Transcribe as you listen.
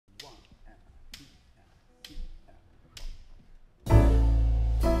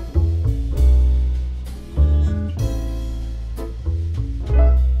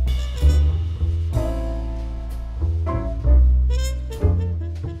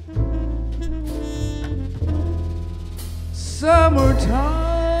Summertime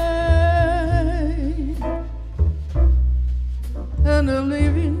and the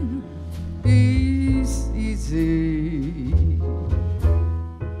living is easy.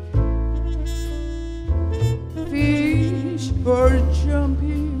 Fish are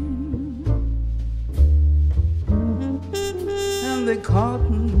jumping and the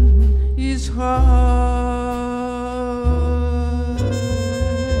cotton is high.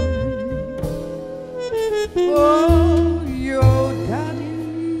 Oh, your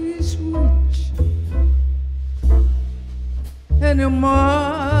daddy's rich and your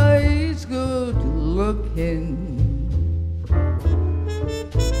mom's good looking.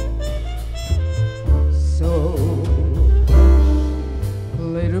 So,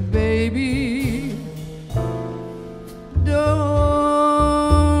 little baby, don't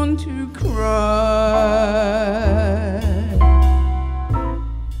you cry.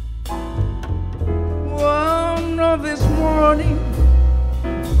 One of this morning,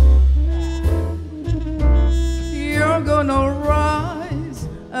 you're gonna rise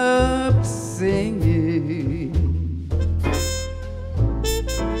up singing.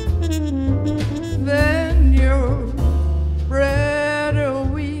 Then you'll spread your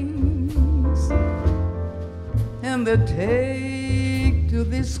wings and they take to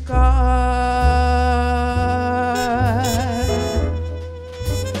the sky.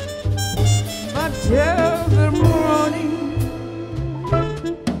 But till the morning,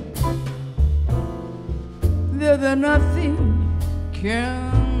 there's nothing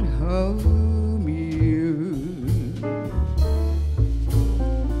can harm you.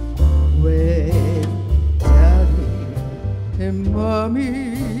 With daddy and mommy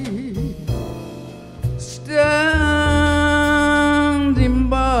standing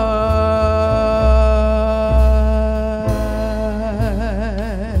by.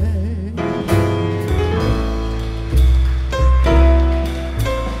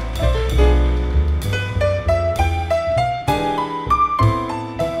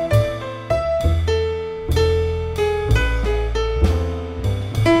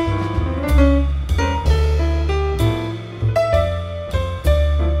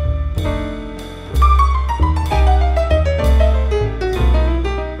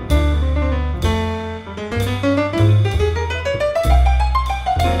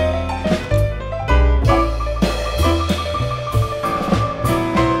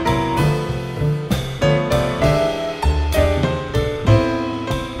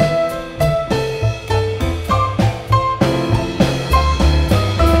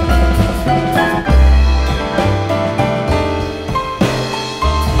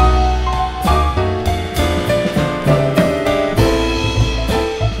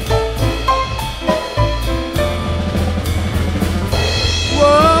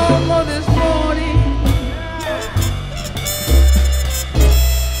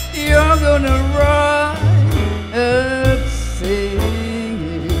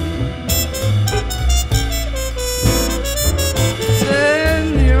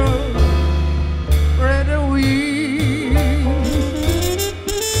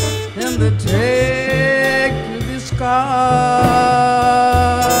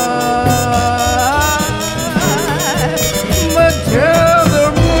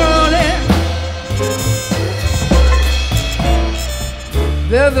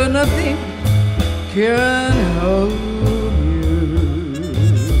 There's nothing can hold you.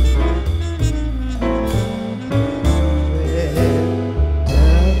 With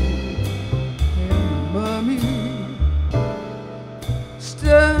daddy and mommy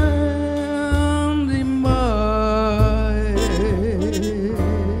standing by.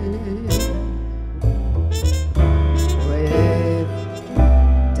 With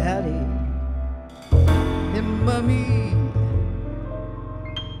daddy and mommy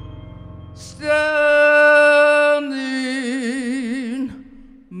standing